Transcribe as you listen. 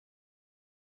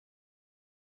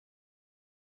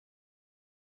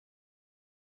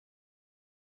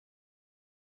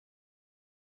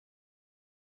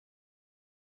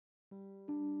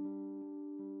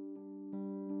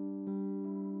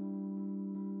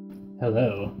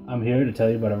Hello, I'm here to tell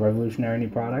you about a revolutionary new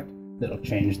product that'll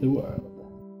change the world.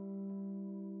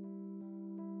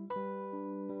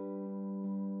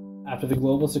 After the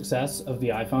global success of the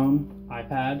iPhone,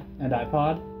 iPad, and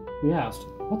iPod, we asked,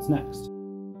 what's next?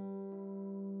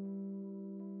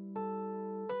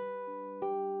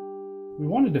 We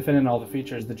wanted to fit in all the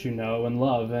features that you know and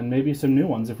love, and maybe some new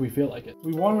ones if we feel like it.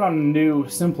 We wanted on a new,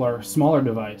 simpler, smaller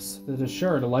device that is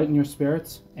sure to lighten your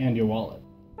spirits and your wallet.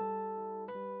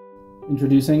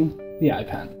 Introducing the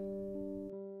iPen.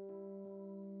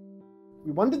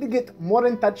 We wanted to get more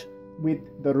in touch with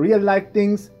the real life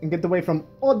things and get away from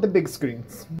all the big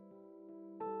screens.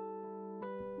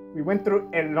 We went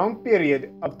through a long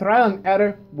period of trial and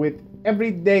error with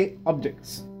everyday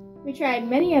objects. We tried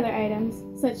many other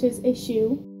items, such as a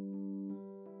shoe,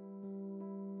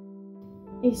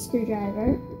 a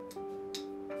screwdriver.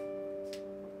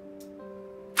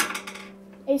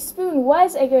 A spoon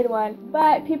was a good one,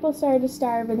 but people started to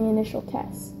starve in the initial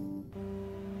tests.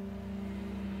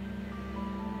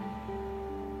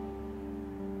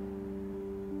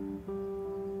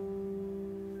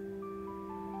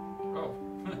 Oh,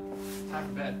 time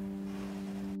for bed.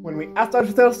 When we asked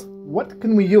ourselves, what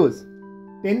can we use?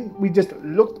 Then we just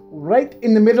looked right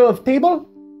in the middle of the table,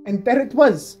 and there it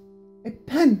was, a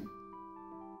pen.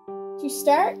 To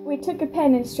start, we took a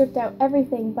pen and stripped out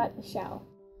everything but the shell.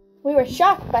 We were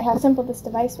shocked by how simple this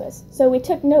device was, so we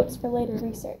took notes for later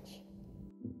research.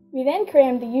 We then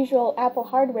crammed the usual Apple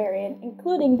hardware in,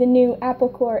 including the new Apple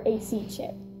Core AC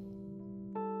chip.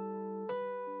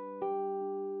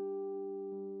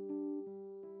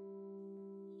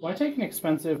 Why take an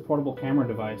expensive portable camera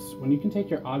device when you can take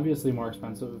your obviously more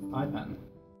expensive iPen?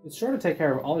 It's sure to take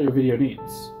care of all your video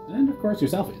needs, and of course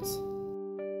your selfies.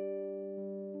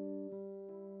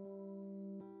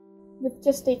 With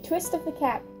just a twist of the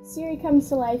cap, Siri comes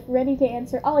to life ready to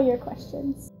answer all your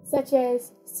questions. Such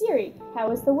as, Siri,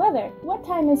 how is the weather? What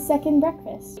time is second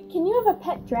breakfast? Can you have a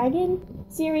pet dragon?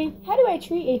 Siri, how do I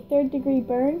treat a third-degree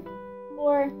burn?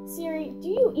 Or, Siri, do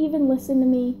you even listen to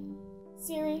me?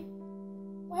 Siri,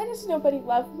 why does nobody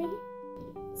love me?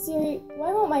 Siri,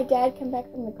 why won't my dad come back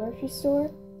from the grocery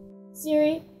store?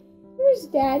 Siri, where's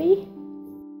Daddy?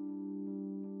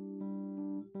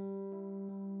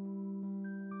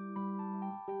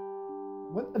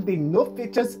 One of the new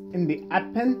features in the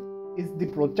iPen is the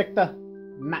projector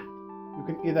map. You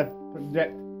can either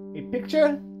project a picture,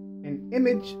 an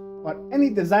image, or any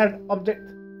desired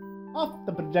object off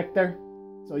the projector,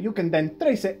 so you can then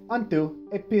trace it onto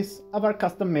a piece of our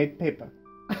custom-made paper.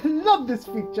 I love this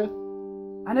feature.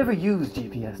 I never used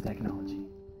GPS technology.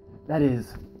 That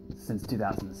is, since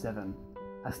 2007.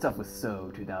 That stuff was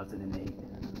so 2008.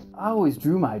 I always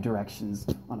drew my directions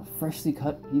on a freshly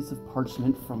cut piece of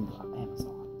parchment from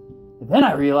Amazon. And then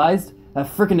I realized that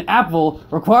frickin' Apple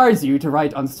requires you to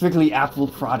write on strictly Apple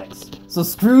products. So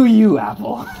screw you,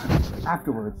 Apple.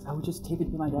 Afterwards, I would just tape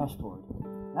it to my dashboard.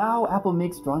 Now Apple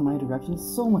makes drawing my directions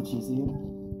so much easier.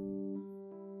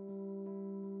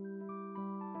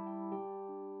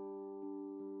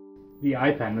 The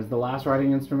iPen is the last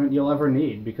writing instrument you'll ever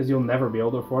need because you'll never be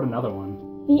able to afford another one.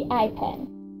 The iPen.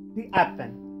 The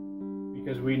iPen.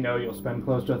 Because we know you'll spend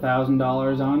close to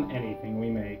 $1,000 on anything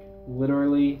we make.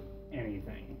 Literally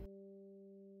anything.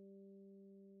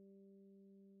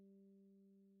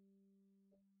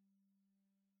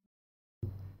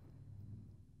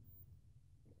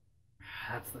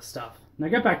 That's the stuff. Now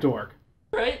get back to work.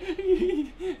 Right?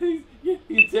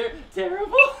 You're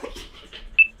terrible?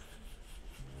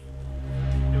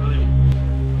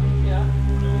 Yeah.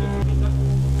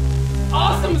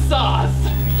 Awesome sauce!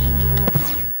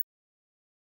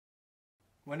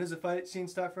 When does the fight scene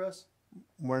start for us?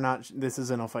 This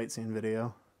isn't a fight scene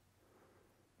video.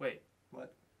 Wait,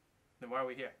 what? Then why are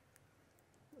we here?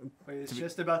 Wait, it's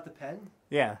just about the pen?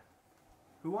 Yeah.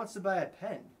 Who wants to buy a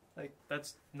pen? Like,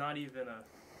 That's not even a...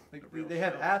 like A real they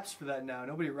have show. apps for that now.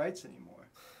 Nobody writes anymore.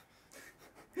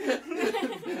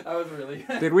 I was really...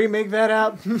 Did we make that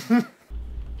up?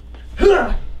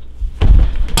 I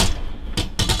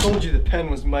told you the pen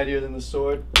was mightier than the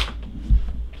sword.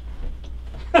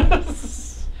 I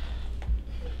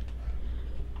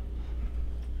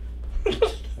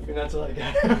mean, that's all I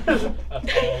got. That's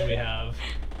all we have.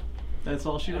 That's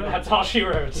all she wrote. That's all she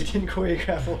wrote. We didn't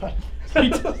choreograph a lot. We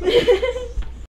did-